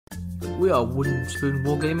We are Wooden Spoon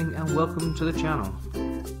Wargaming and welcome to the channel.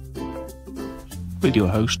 With your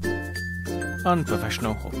host,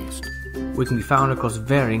 Unprofessional Hobbyist. We can be found across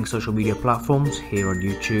varying social media platforms here on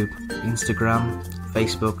YouTube, Instagram,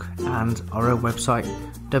 Facebook and our own website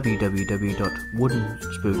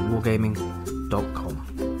www.woodenspoonwargaming.com.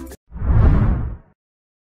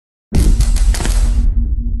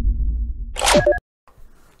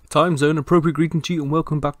 Time zone appropriate greeting to you and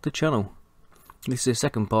welcome back to the channel. This is the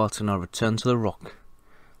second part in our return to the rock.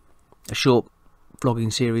 A short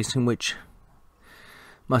vlogging series in which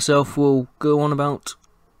myself will go on about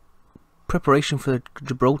preparation for the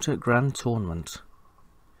Gibraltar Grand Tournament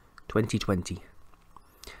 2020.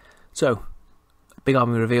 So, big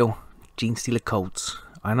army reveal, Gene Stealer Colts.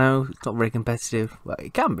 I know it's not very competitive, well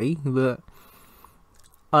it can be, but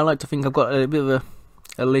I like to think I've got a bit of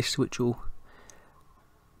a list which will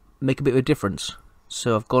make a bit of a difference.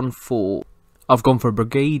 So I've gone for a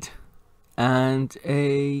brigade and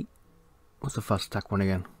a, what's the fast attack one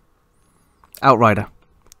again? Outrider.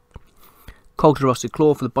 Cold to Rusted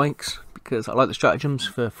Claw for the bikes because I like the stratagems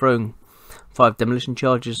for throwing 5 demolition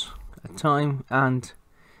charges at a time, and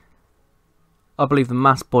I believe the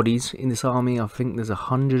mass bodies in this army, I think there's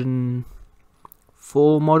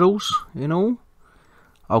 104 models in all.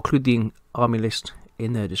 I'll include the army list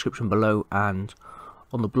in the description below and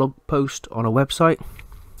on the blog post on our website,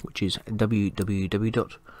 which is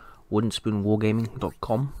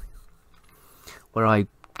www.woodenspoonwargaming.com, where I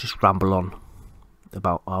just ramble on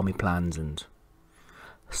about army plans and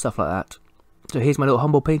stuff like that. So here's my little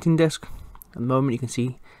humble painting desk. At the moment you can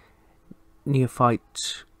see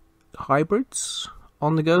neophyte hybrids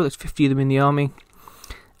on the go. There's 50 of them in the army,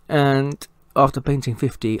 and after painting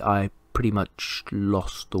 50 I pretty much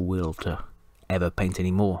lost the will to ever paint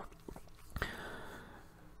any more.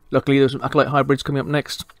 Luckily there's some Acolyte hybrids coming up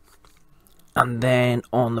next, and then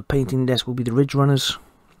on the painting desk will be the Ridge Runners,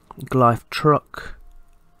 Goliath truck,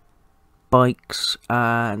 bikes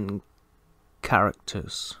and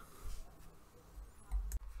characters.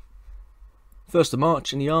 1st of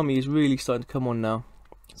March and the army is really starting to come on now.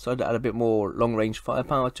 So I'd add a bit more long range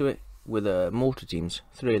firepower to it with mortar teams,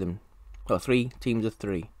 3 of them, well 3 teams of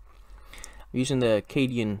 3. I'm using the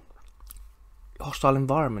Acadian hostile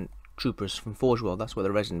environment troopers from Forge World, that's where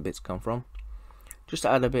the resin bits come from, just to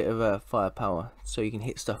add a bit of firepower so you can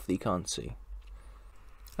hit stuff that you can't see.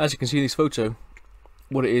 As you can see in this photo,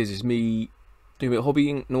 what it is me doing a bit of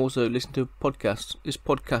hobbying and also listening to podcasts. This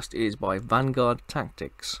podcast is by Vanguard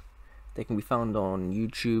Tactics. They can be found on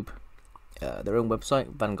YouTube, their own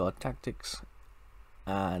website, Vanguard Tactics,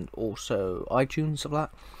 and also iTunes, stuff like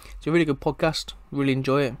that. It's a really good podcast, really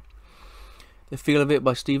enjoy it. The feel of it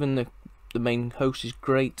by Stephen, the main host, is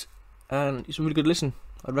great, and it's a really good listen.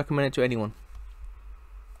 I'd recommend it to anyone.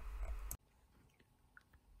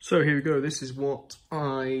 So here we go. This is what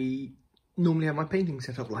I normally have my painting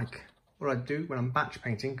set up like. What I do when I'm batch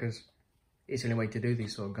painting, because it's the only way to do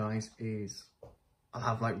these sort of guys, is I'll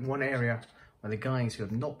have like one area where the guys who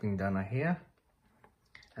have not been done are here,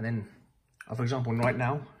 and then, for example, right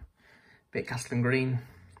now, bit Castellan green,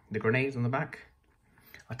 the grenades on the back.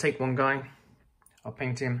 I take one guy, I'll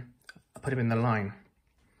paint him, I'll put him in the line.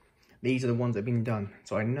 These are the ones that have been done,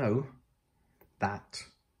 so I know that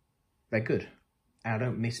they're good. And I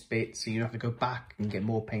don't miss bits, so you have to go back and get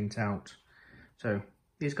more paint out. So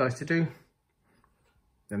these guys to do,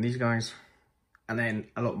 then these guys, and then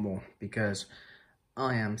a lot more, because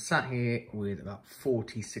I am sat here with about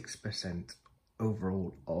 46%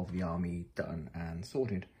 overall of the army done and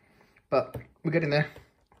sorted. But we're getting there.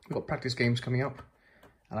 We've got practice games coming up,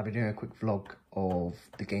 and I'll be doing a quick vlog of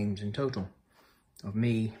the games in total, of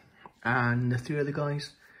me and the 3 other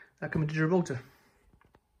guys that are coming to Gibraltar.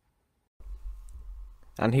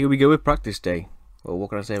 And here we go with practice day. Well, what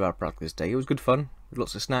can I say about practice day? It was good fun, with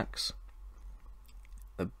lots of snacks.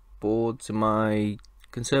 The boards in my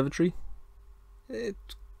conservatory.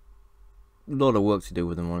 It's a lot of work to do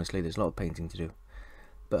with them, honestly. There's a lot of painting to do.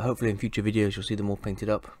 But hopefully in future videos you'll see them all painted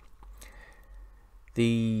up.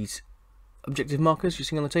 These objective markers you're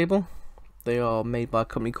seeing on the table, they are made by a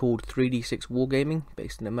company called 3D6 Wargaming,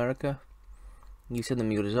 based in America. You send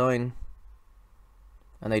them your design,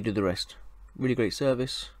 and they do the rest. Really great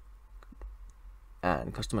service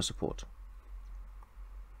and customer support.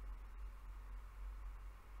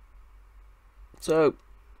 So,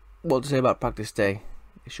 what to say about practice day,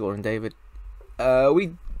 Sean and David? I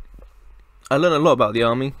learned a lot about the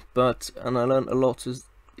army, and I learned a lot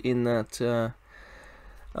in that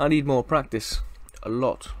I need more practice. A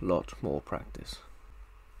lot more practice.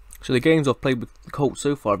 So the games I've played with the Colts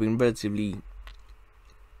so far have been relatively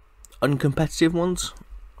uncompetitive ones.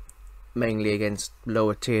 mainly against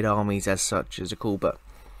lower tiered armies as such as a cool, but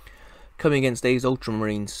coming against Dave's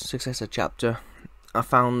Ultramarines successor chapter, I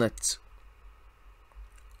found that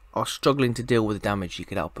I was struggling to deal with the damage he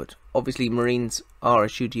could output. Obviously Marines are a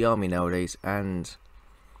shooty army nowadays, and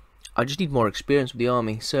I just need more experience with the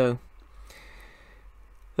army, so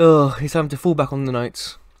it's time to fall back on the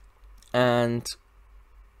Knights, and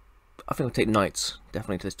I think I'll take Knights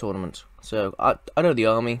definitely to this tournament. So I know the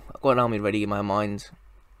army, I've got an army ready in my mind.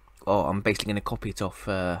 I'm basically going to copy it off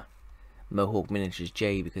Mohawk Miniatures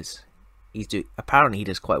J, because apparently he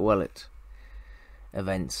does quite well at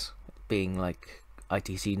events, being like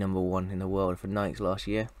ITC #1 in the world for Knights last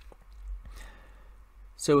year.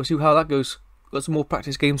 So we'll see how that goes. Got some more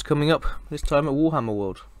practice games coming up, this time at Warhammer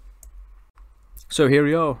World. So here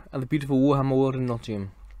we are at the beautiful Warhammer World in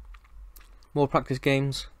Nottingham. More practice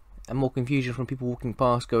games and more confusion from people walking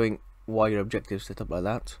past going, why are your objectives set up like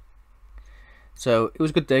that? So it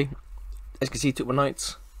was a good day. As you can see, I took my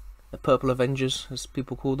Knights, the Purple Avengers as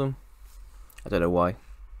people call them. I don't know why,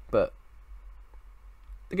 but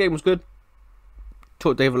the game was good.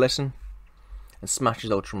 Taught Dave a lesson and smashed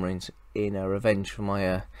his Ultramarines in revenge for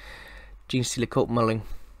my Gene Stealer Cult mulling.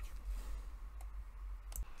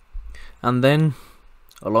 And then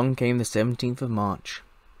along came the 17th of March,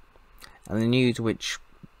 and the news which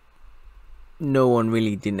no one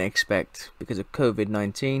really didn't expect because of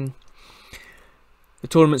COVID-19. The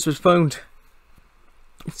tournament's postponed.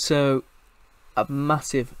 So a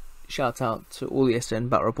massive shout out to all the SN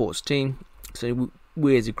Battle Reports team. So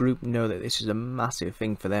we as a group know that this is a massive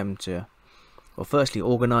thing for them to, well, firstly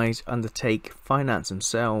organise, undertake, finance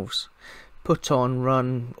themselves, put on,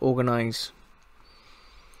 run, organise,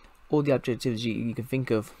 all the adjectives you can think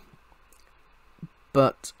of.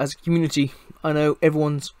 But as a community, I know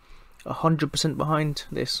everyone's 100% behind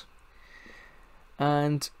this,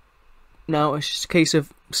 and now it's just a case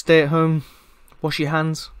of stay at home, wash your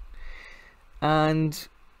hands, and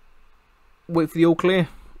wait for the all clear,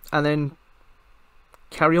 and then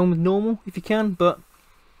carry on with normal if you can. But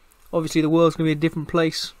obviously the world's going to be a different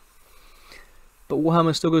place, but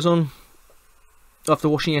Warhammer still goes on after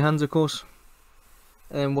washing your hands, of course,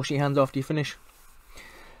 and then washing your hands after you finish.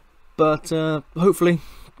 But hopefully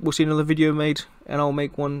we'll see another video made, and I'll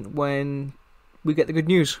make one when we get the good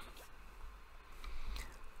news.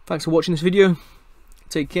 Thanks for watching this video.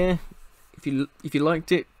 Take care. If you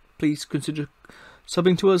liked it, please consider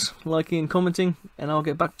subbing to us, liking and commenting, and I'll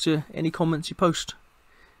get back to any comments you post.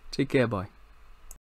 Take care, bye.